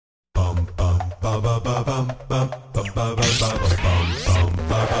Hi,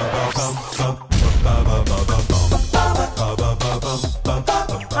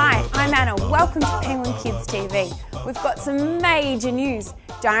 I'm Anna. Welcome to Penguin Kids TV. We've got some major news.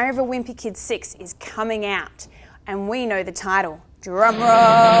 Diary of a Wimpy Kid 6 is coming out, and we know the title.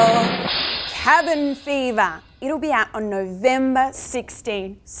 Drumroll! Cabin Fever. It'll be out on November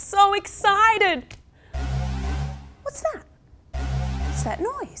 16. So excited! What's that? What's that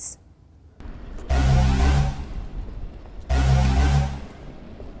noise?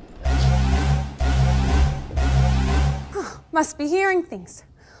 Must be hearing things.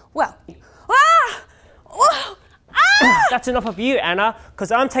 Well, That's enough of you, Anna,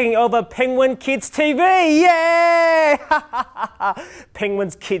 because I'm taking over Penguin Kids TV. Yay!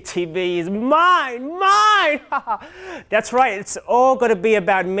 Penguin's Kid TV is mine. That's right. It's all got to be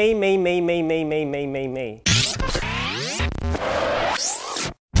about me.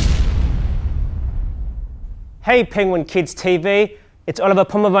 Hey, Penguin Kids TV. It's Oliver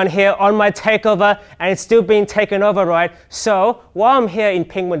Phommavanh here on my takeover, and it's still being taken over, right? So, while I'm here in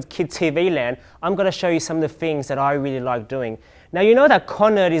Penguin Kids TV land, I'm going to show you some of the things that I really like doing. Now, you know that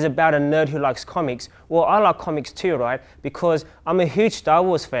Con Nerd is about a nerd who likes comics. Well, I like comics too, right? Because I'm a huge Star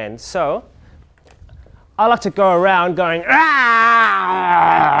Wars fan. So, I like to go around going,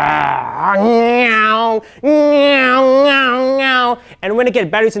 and when I get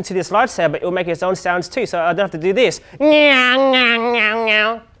batteries into this lightsaber, it will make its own sounds too, so I don't have to do this.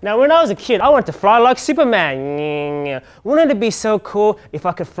 Now, when I was a kid, I wanted to fly like Superman. Wouldn't it be so cool if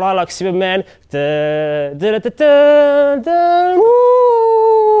I could fly like Superman?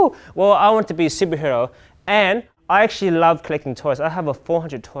 Well, I want to be a superhero, and I actually love collecting toys. I have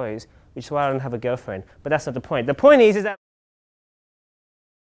 400 toys, which is why I don't have a girlfriend. But that's not the point. The point is that...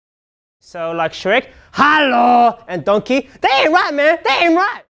 So, like Shrek, hello, and Donkey, they ain't right, man, they ain't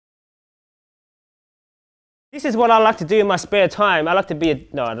right. This is what I like to do in my spare time. I like to be a...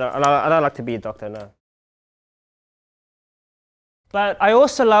 No, I don't like to be a doctor, no. But I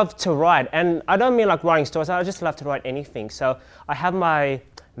also love to write, and I don't mean like writing stories, I just love to write anything. So I have my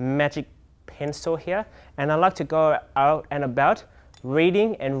magic pencil here, and I like to go out and about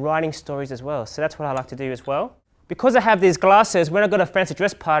reading and writing stories as well. So that's what I like to do as well. Because I have these glasses, when I go to fancy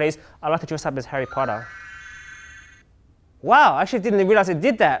dress parties, I like to dress up as Harry Potter. Wow, I actually didn't realize it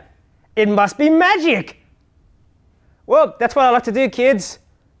did that. It must be magic. Well, that's what I like to do, kids.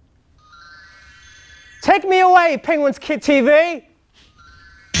 Take me away, Penguin's Kid TV.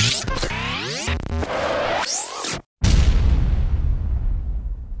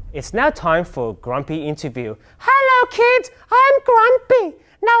 It's now time for Grumpy Interview. Hello, kids, I'm Grumpy.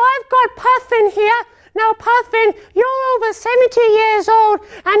 Now I've got Puffin here. Now, Puffin, you're over 70 years old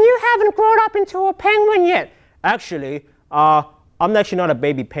and you haven't grown up into a penguin yet. Actually, I'm actually not a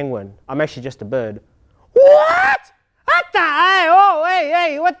baby penguin. I'm actually just a bird. What? What the hey? Oh,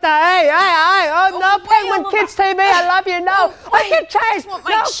 hey, what the hey? Oh, no, Penguin Kids TV, I love you. No, I can chase. I want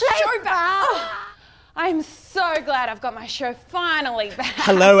my show back. I'm so glad I've got my show finally back.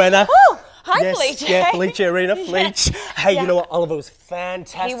 Hello, Anna. Oh, hi, Felice. Yeah, Felice, Arena, Felice. Hey, you know what? Oliver was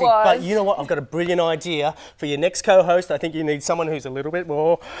fantastic. He was. But you know what? I've got a brilliant idea for your next co-host. I think you need someone who's a little bit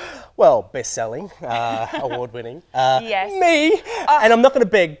more, well, best-selling, award-winning. Yes. Me. And I'm not going to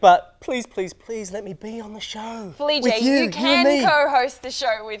beg, but please let me be on the show. Felice, with you can co-host the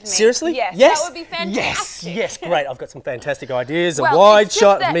show with me. Seriously? Yes. Yes. That would be fantastic. Yes, great. I've got some fantastic ideas. Well, a wide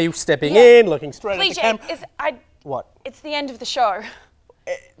shot of me stepping in, looking straight at the camera. What? It's the end of the show.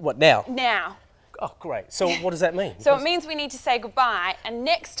 What, now? Now. Oh, great. So what does that mean? So it means we need to say goodbye, and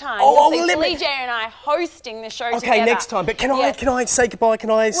next time you'll see Felice and I hosting the show together. Okay, next time. But can I say goodbye? Can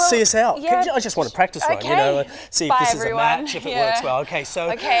I see us out? Yeah. I just want to practice one, you know, see if this is a match, if it works well. Okay,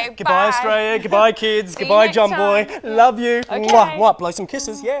 so goodbye, bye. Australia. Goodbye, kids. Goodbye, John Boy. Love you. Okay. Mwah, mwah. Blow some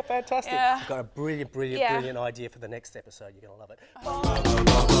kisses. Yeah, fantastic. Yeah. I've got a brilliant idea for the next episode. You're going to love it.